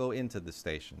the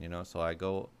station, So I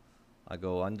go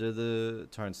under the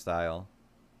turnstile,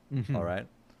 all right.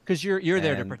 Because you're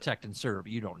there to And protect and serve.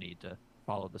 You don't need to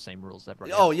follow the same rules that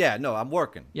everybody oh else. yeah, no, I'm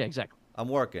working. Yeah, exactly. I'm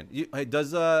working. Hey,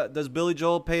 does Billy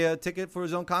Joel pay a ticket for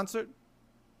his own concert?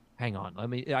 Hang on.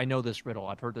 I know this riddle.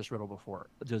 I've heard this riddle before.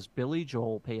 Does Billy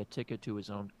Joel pay a ticket to his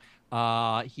own?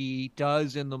 He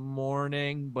does in the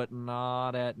morning, but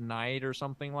not at night or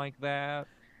something like that.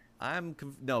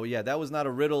 No, yeah, that was not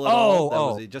a riddle at all. That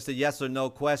Oh. was just a yes or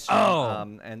no question.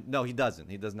 Oh. And no, he doesn't.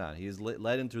 He does not. He's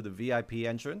led in through the VIP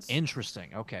entrance.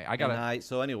 Interesting. Okay, I got it.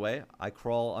 So anyway, I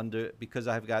crawl under because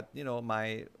I've got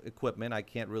my equipment. I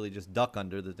can't really just duck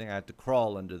under the thing. I have to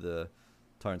crawl under the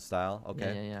turnstile.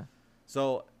 Okay. Yeah.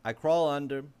 So I crawl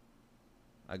under.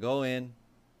 I go in.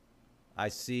 I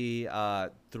see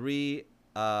three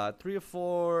or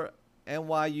four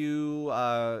NYU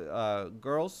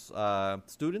girls,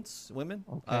 students, women.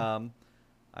 Okay.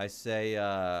 I say,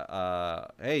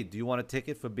 hey, do you want a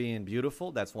ticket for being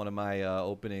beautiful? That's one of my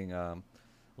opening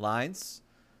lines.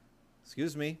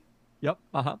 Excuse me. Yep.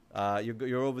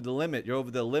 You're over the limit. You're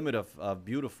over the limit of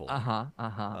beautiful. And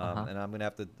And I'm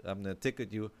gonna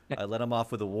ticket you. I let them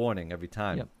off with a warning every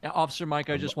time. Yep. Officer Mike,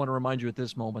 I just want to remind you at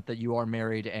this moment that you are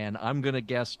married, and I'm gonna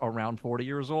guess around 40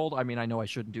 years old. I mean, I know I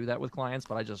shouldn't do that with clients,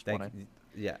 but I just want to.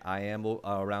 Yeah, I am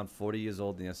around 40 years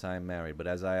old, and yes, I am married. But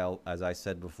as I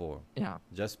said before, Yeah.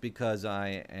 just because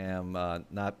I am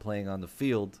not playing on the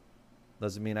field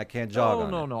doesn't mean I can't jog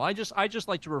on it. No. I just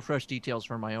like to refresh details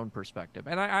from my own perspective,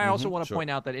 and I also want to sure.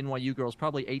 point out that NYU girls,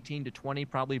 probably 18 to 20,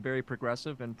 probably very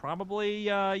progressive, and probably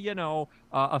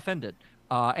offended,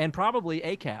 and probably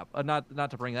ACAB.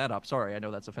 Not to bring that up. Sorry, I know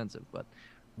that's offensive, but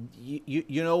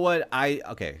You know what?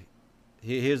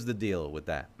 Here's the deal with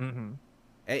that. Mm-hmm.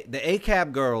 The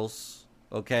ACAB girls,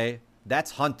 okay,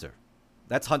 that's Hunter.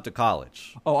 That's Hunter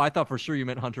College. Oh, I thought for sure you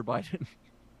meant Hunter Biden.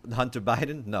 Hunter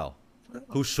Biden? No.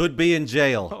 Who should be in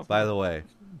jail, by the way.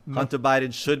 No. Hunter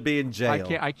Biden should be in jail.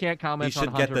 I can't comment on He should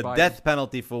Hunter get the Biden. death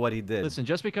penalty for what he did. Listen,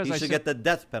 just because he should get the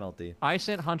death penalty. I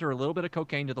sent Hunter a little bit of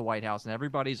cocaine to the White House, and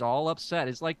everybody's all upset.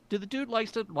 It's like, do the dude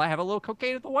likes to have a little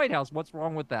cocaine at the White House? What's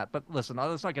wrong with that? But listen,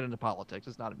 let's not get into politics.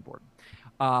 It's not important.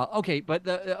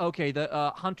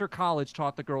 The Hunter College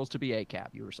taught the girls to be ACAB.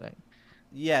 You were saying?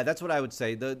 Yeah, that's what I would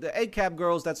say. The ACAB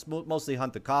girls, that's mostly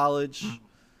Hunter College.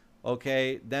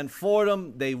 Okay, then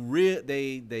Fordham, they're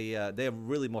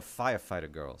really more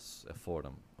firefighter girls at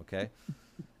Fordham. Okay,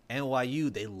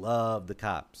 NYU, they love the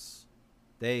cops.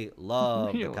 They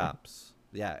love the cops.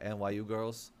 Yeah, NYU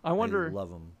girls. They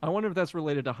love them. I wonder if that's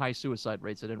related to high suicide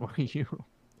rates at NYU.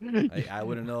 I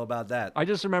wouldn't know about that. I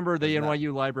just remember the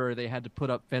NYU library, they had to put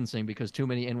up fencing because too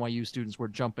many NYU students were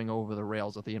jumping over the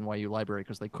rails at the NYU library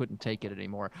because they couldn't take it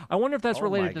anymore. I wonder if that's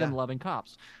related to them loving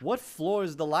cops. What floor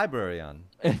is the library on?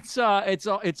 It's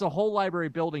a whole library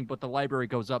building, but the library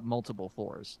goes up multiple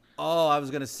floors. Oh, I was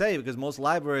going to say, because most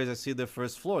libraries, I see their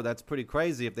first floor. That's pretty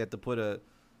crazy if they have to put a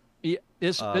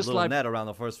little net around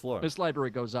the first floor. This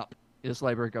library goes up. It's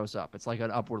like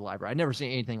an upward library. I've never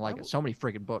seen anything like it. So many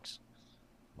friggin' books.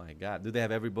 My God. Do they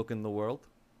have every book in the world?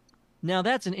 Now,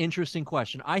 that's an interesting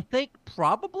question. I think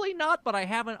probably not, but I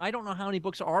don't know how many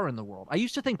books are in the world. I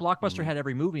used to think Blockbuster had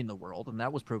every movie in the world, and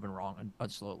that was proven wrong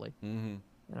slowly.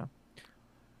 Mm-hmm.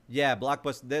 Yeah,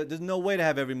 Blockbuster, there's no way to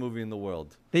have every movie in the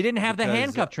world. They didn't have the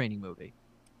handcuff training movie.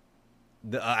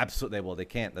 Absolutely. Well, they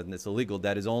can't. It's illegal.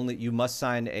 That is only, you must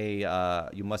sign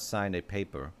a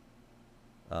paper,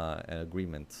 an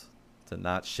agreement to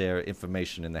not share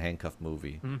information in the handcuff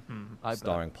movie,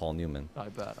 starring Paul Newman. I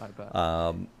bet.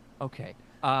 Okay.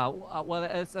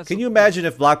 That's Can you imagine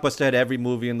if Blockbuster had every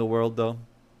movie in the world, though?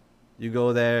 You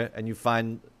go there and you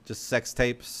find just sex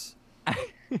tapes.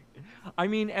 I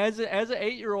mean, as an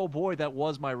 8-year-old boy, that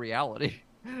was my reality.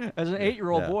 As an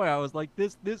 8-year-old boy, I was like,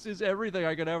 this is everything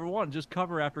I could ever want. Just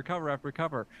cover after cover after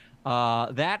cover.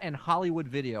 That and Hollywood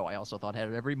Video, I also thought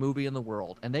had every movie in the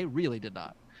world, and they really did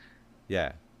not.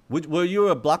 Yeah. Were you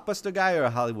a Blockbuster guy or a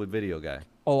Hollywood Video guy?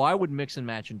 Oh, I would mix and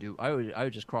match and do. I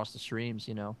would just cross the streams,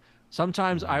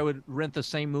 Sometimes I would rent the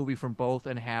same movie from both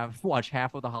and watch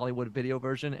half of the Hollywood Video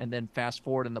version and then fast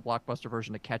forward in the Blockbuster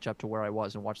version to catch up to where I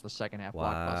was and watch the second half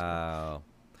Blockbuster. Wow.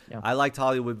 Yeah. I liked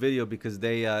Hollywood Video because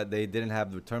they didn't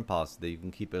have the return policy. That you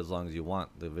can keep it as long as you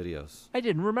want, the videos. I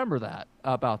didn't remember that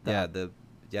about that.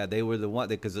 They were the one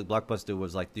because the Blockbuster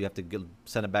was like you have to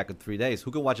send it back in 3 days.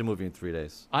 Who can watch a movie in 3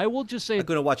 days? I will just say I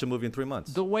couldn't watch a movie in 3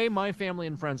 months. the way my family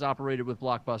and friends operated with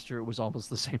Blockbuster, it was almost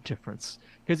the same difference.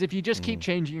 Because if you just keep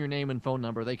changing your name and phone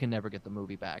number, they can never get the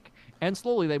movie back. And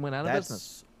slowly they went out of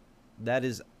business. That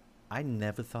is, I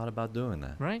never thought about doing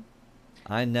that. Right?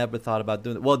 I never thought about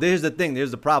doing it. Well, here's the thing.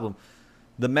 Here's the problem.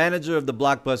 The manager of the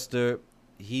Blockbuster,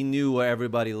 he knew where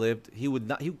everybody lived. He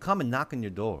would come and knock on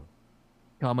your door.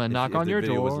 Come and knock on your door. If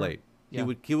the video was late. Yeah.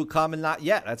 He would come and knock.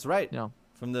 Yeah, that's right. Yeah.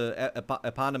 From the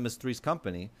eponymous Three's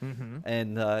Company,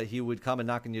 and he would come and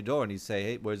knock on your door, and he'd say,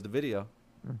 "Hey, where's the video?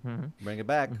 Bring it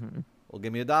back. Well,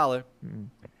 give me $1."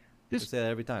 This say that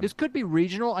every time. This could be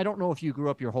regional. I don't know if you grew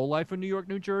up your whole life in New York,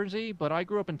 New Jersey, but I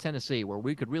grew up in Tennessee, where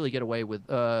we could really get away with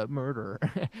murder,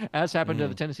 as happened to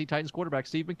the Tennessee Titans quarterback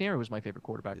Steve McNair, who was my favorite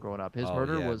quarterback growing up. His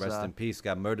murder was rest in peace.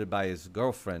 Got murdered by his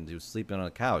girlfriend. He was sleeping on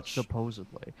a couch.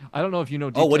 Supposedly, I don't know if you know.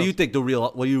 Details. Oh, what do you think the real?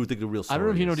 What do you think the real story I don't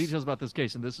know if you know is? details about this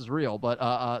case, and this is real,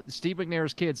 but Steve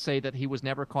McNair's kids say that he was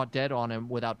never caught dead on him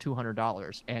without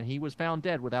 $200, and he was found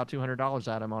dead without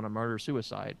 $200 at him on a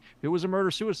murder-suicide. If it was a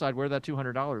murder-suicide, where'd that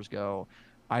 $200 go?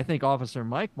 I think Officer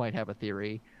Mike might have a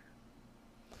theory.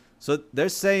 So they're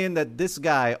saying that this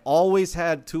guy always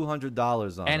had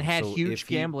 $200 on and him. had So huge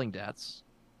gambling debts.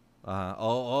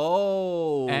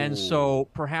 And so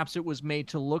perhaps it was made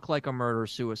to look like a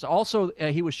murder-suicide. Also,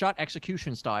 he was shot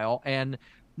execution style, and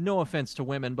no offense to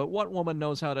women, but what woman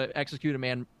knows how to execute a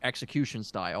man execution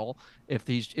style if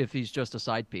he's just a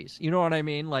side piece? You know what I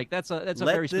mean? Like that's a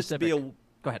very specific. Go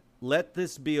ahead. Let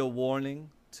this be a warning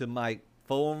to my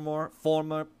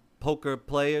former poker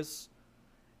players.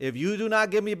 If you do not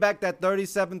give me back that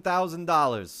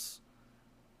 $37,000,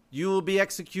 you will be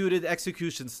executed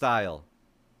execution style,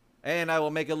 and I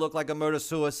will make it look like a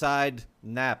murder-suicide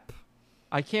nap.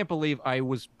 I can't believe I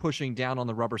was pushing down on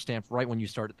the rubber stamp right when you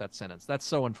started that sentence. That's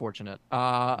so unfortunate.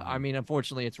 I mean,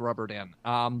 unfortunately, it's rubbered in.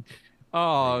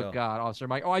 Oh, God, Officer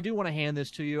Mike. Oh, I do want to hand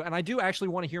this to you, and I do actually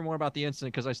want to hear more about the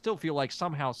incident because I still feel like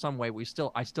somehow, some way,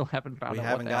 I still haven't found out. We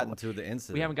haven't gotten to the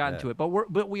incident. We haven't gotten to it, but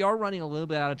we are running a little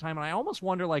bit out of time, and I almost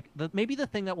wonder, like, maybe the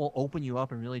thing that will open you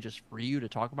up and really just free you to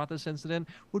talk about this incident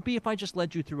would be if I just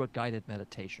led you through a guided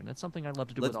meditation. That's something I'd love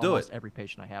to do with almost every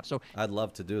patient I have. So I'd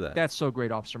love to do that. That's so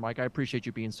great, Officer Mike. I appreciate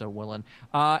you being so willing.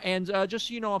 And just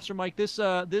so you know, Officer Mike, this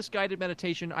guided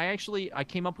meditation, I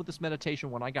came up with this meditation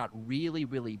when I got really,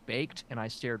 really baked, and I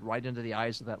stared right into the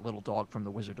eyes of that little dog from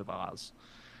The Wizard of Oz.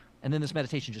 And then this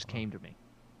meditation just came to me.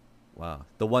 Wow.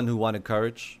 The one who wanted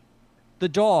courage? The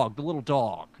dog, the little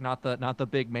dog, not the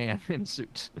big man in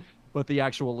suit, but the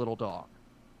actual little dog.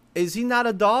 Is he not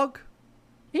a dog?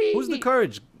 Who's the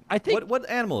courage? I think what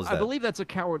animal is that? I believe that's a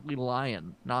cowardly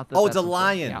lion, not that. Oh, it's a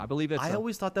lion. Yeah, I believe it's. I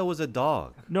always thought that was a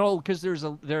dog. No, because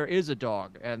there is a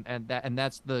dog, and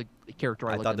that's the character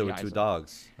I thought there were two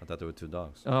dogs. I thought there were two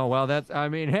dogs. Oh well,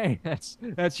 hey, that's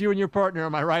you and your partner.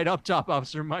 Am I right up top,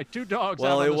 Officer Mike? Two dogs.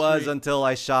 Well, out on it the was street. until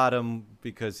I shot him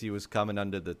because he was coming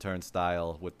under the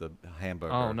turnstile with the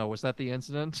hamburger. Oh no, was that the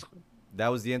incident? That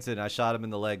was the incident. I shot him in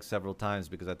the leg several times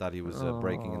because I thought he was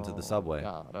breaking into the subway.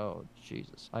 God, oh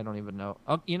Jesus, I don't even know.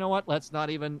 Oh, you know what? Let's not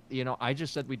even. I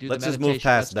just said we do Let's the meditation. Just move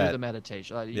past Let's that. do the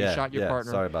meditation. You Yeah, shot your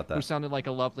partner. Sorry about that. Who sounded like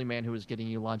a lovely man who was getting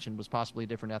you lunch and was possibly a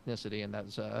different ethnicity, and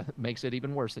that makes it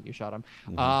even worse that you shot him.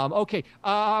 Mm-hmm. Okay.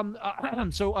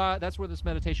 So that's where this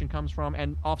meditation comes from.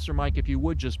 And Officer Mike, if you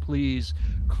would just please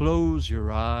close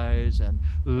your eyes and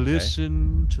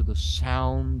listen to the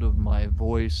sound of my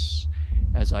voice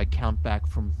as I count back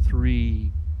from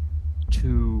 3,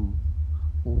 2,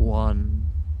 1.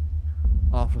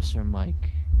 Officer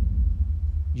Mike,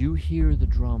 you hear the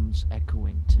drums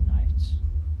echoing tonight,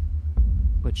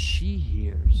 but she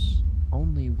hears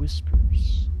only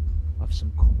whispers of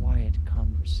some quiet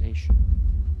conversation.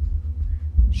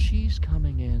 She's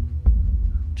coming in,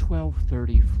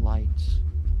 12:30 flight.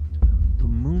 The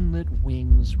moonlit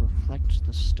wings reflect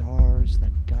the stars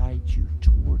that guide you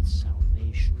towards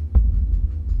salvation.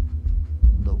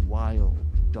 The wild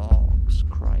dogs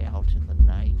cry out in the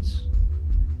night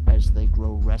as they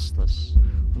grow restless,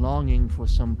 longing for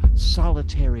some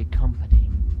solitary company.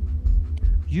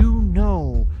 You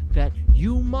know that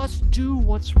you must do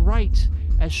what's right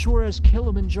as sure as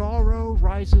Kilimanjaro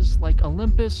rises like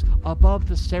Olympus above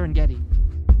the Serengeti.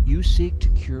 You seek to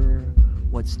cure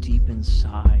what's deep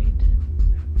inside,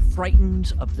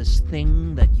 frightened of this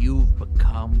thing that you've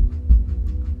become.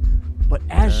 But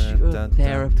as your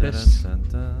therapist,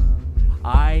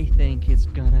 I think it's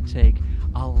gonna take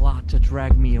a lot to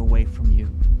drag me away from you.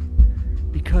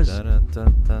 because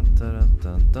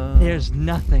there's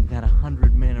nothing that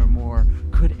 100 men or more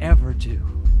could ever do.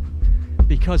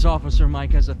 Because, Officer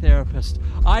Mike, as a therapist,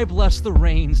 I bless the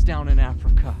rains down in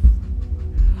Africa.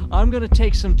 I'm going to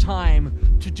take some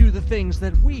time to do the things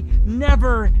that we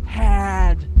never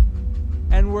had.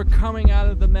 And we're coming out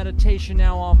of the meditation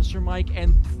now, Officer Mike.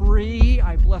 And 3,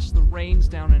 I bless the rains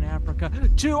down in Africa.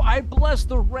 2, I bless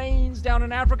the rains down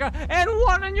in Africa. And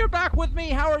 1, and you're back with me.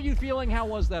 How are you feeling? How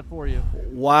was that for you?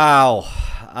 Wow.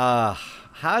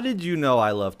 How did you know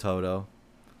I love Toto?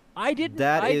 I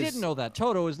didn't know that.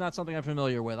 Toto is not something I'm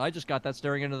familiar with. I just got that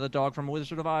staring into the dog from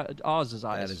Wizard of Oz's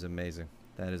eyes. That is amazing.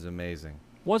 That is amazing.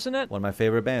 Wasn't it? One of my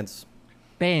favorite bands.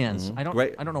 Bands. Mm-hmm.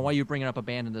 I don't know why you're bringing up a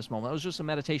band in this moment. It was just a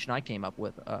meditation I came up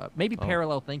with. Maybe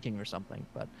parallel thinking or something.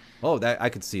 But I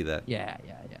could see that. Yeah.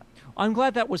 I'm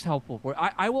glad that was helpful for you.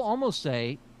 I will almost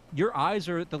say your eyes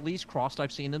are the least crossed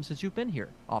I've seen them since you've been here,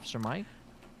 Officer Mike.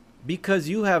 Because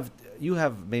you have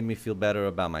made me feel better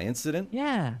about my incident.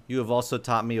 Yeah. You have also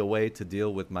taught me a way to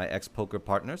deal with my ex-poker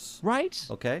partners. Right.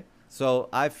 Okay. So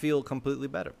I feel completely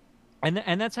better.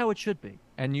 And that's how it should be.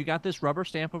 And you got this rubber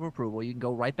stamp of approval. You can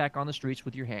go right back on the streets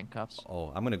with your handcuffs.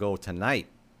 Oh, I'm going to go tonight.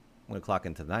 I'm going to clock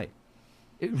in tonight.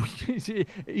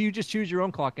 You just choose your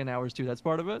own clock in hours, too. That's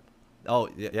part of it? Oh,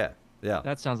 yeah.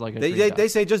 That sounds like they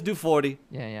say just do 40.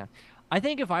 Yeah. I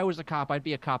think if I was a cop, I'd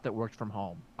be a cop that worked from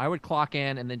home. I would clock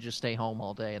in and then just stay home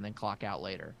all day and then clock out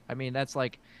later. I mean, that's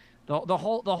like the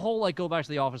whole like go back to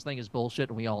the office thing is bullshit,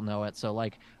 and we all know it. So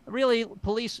like, really,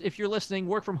 police, if you're listening,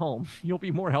 work from home. You'll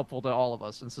be more helpful to all of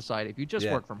us in society if you just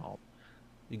work from home.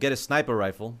 You get a sniper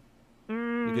rifle.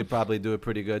 You could probably do it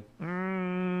pretty good.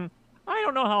 I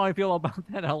don't know how I feel about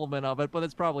that element of it, but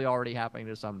it's probably already happening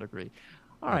to some degree.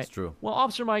 All right. That's true. Well,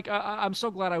 Officer Mike, I'm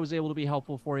so glad I was able to be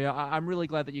helpful for you. I'm really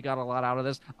glad that you got a lot out of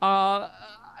this.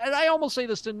 And I almost say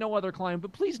this to no other client,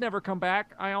 but please never come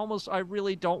back. I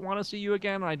really don't want to see you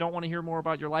again, and I don't want to hear more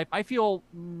about your life. I feel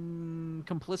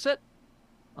complicit.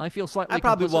 I feel slightly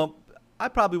complicit. I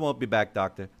probably won't be back,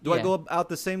 Doctor. Do Yeah. I go out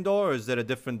the same door, or is there a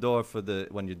different door for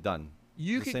when you're done?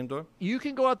 Same door? You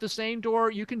can go out the same door.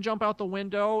 You can jump out the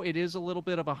window. It is a little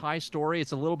bit of a high story.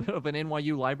 It's a little bit of an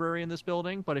NYU library in this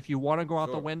building. But if you want to go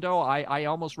out the window, I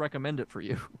almost recommend it for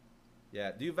you.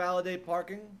 Yeah. Do you validate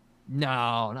parking?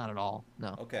 No, not at all.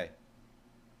 No. Okay.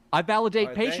 I validate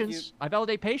All right, patience. I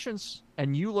validate patience,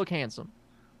 and you look handsome.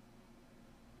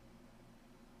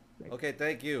 Okay,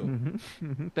 thank you.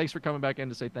 Mm-hmm. Thanks for coming back in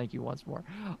to say thank you once more.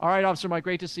 All right, Officer Mike,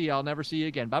 great to see you. I'll never see you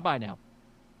again. Bye-bye now.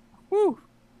 Whew.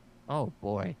 Oh,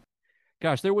 boy.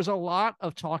 Gosh, there was a lot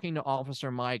of talking to Officer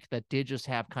Mike that did just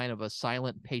have kind of a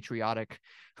silent, patriotic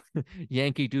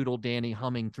Yankee Doodle Danny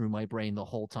humming through my brain the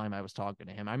whole time I was talking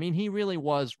to him. I mean, he really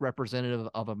was representative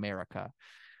of America.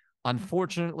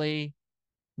 Unfortunately,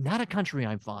 not a country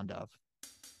I'm fond of.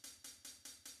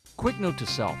 Quick note to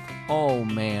self. Oh,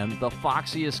 man, the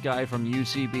foxiest guy from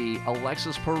UCB,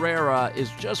 Alexis Pereira,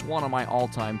 is just one of my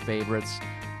all-time favorites.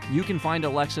 You can find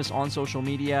Alexis on social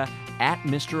media at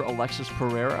Mr. Alexis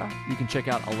Pereira. You can check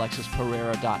out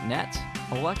alexispereira.net.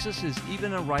 Alexis is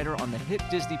even a writer on the hit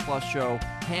Disney Plus show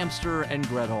Hamster and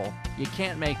Gretel. You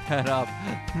can't make that up.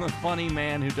 The funny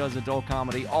man who does adult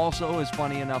comedy also is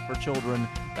funny enough for children.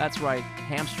 That's right,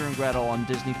 Hamster and Gretel on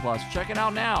Disney Plus. Check it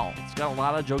out now. It's got a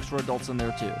lot of jokes for adults in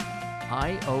there too.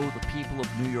 I owe the people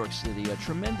of New York City a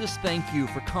tremendous thank you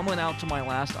for coming out to my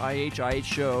last IHIH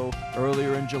show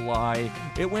earlier in July.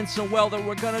 It went so well that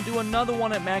we're going to do another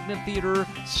one at Magnet Theater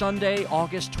Sunday,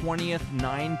 August 20th,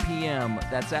 9 p.m.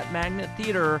 That's at Magnet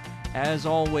Theater, as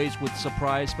always, with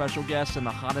surprise special guests and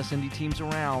the hottest indie teams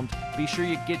around. Be sure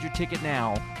you get your ticket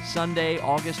now. Sunday,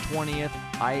 August 20th,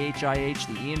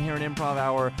 IHIH, the Ian Heron Improv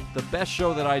Hour, the best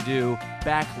show that I do,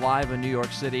 back live in New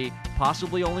York City.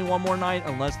 Possibly only one more night,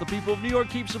 unless the people of New York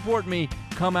keep supporting me.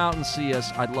 Come out and see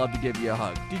us. I'd love to give you a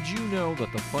hug. Did you know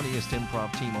that the funniest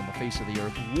improv team on the face of the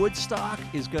earth, Woodstock,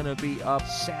 is going to be up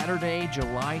Saturday,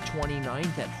 July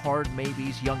 29th at Hard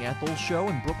Maybe's Young Ethel's show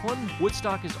in Brooklyn?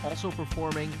 Woodstock is also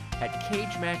performing at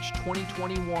Cage Match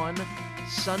 2021,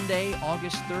 Sunday,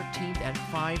 August 13th at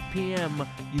 5 p.m.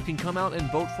 You can come out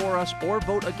and vote for us or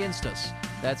vote against us.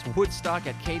 That's Woodstock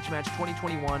at Cage Match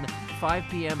 2021, 5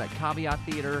 p.m. at Caveat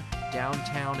Theater,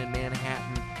 downtown in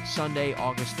Manhattan, Sunday,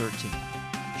 August 13th.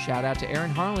 Shout out to Erin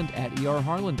Harland at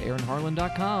erharland,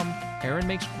 erinharland.com. Erin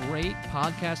makes great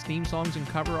podcast theme songs and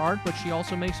cover art, but she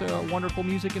also makes wonderful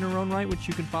music in her own right, which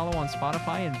you can follow on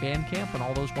Spotify and Bandcamp and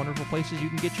all those wonderful places you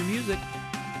can get your music.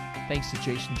 Thanks to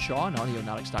Jason Shaw and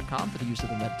Audionautics.com for the use of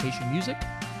the meditation music.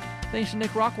 Thanks to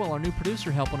Nick Rockwell, our new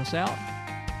producer, helping us out.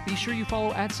 Be sure you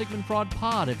follow at Sigmund Fraud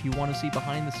Pod if you want to see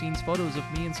behind-the-scenes photos of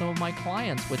me and some of my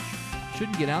clients, which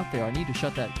Shouldn't get out there. I need to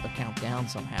shut that account down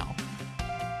somehow.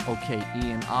 Okay,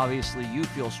 Ian, obviously you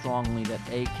feel strongly that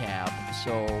ACAB,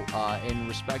 so in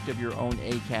respect of your own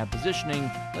ACAB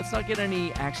positioning, let's not get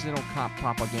any accidental cop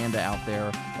propaganda out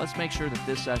there. Let's make sure that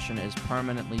this session is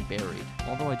permanently buried.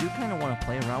 Although I do kind of want to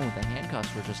play around with the handcuffs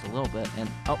for just a little bit, and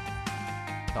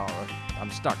I'm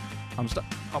stuck.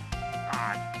 Oh,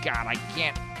 God, I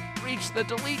can't reach the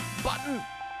delete button.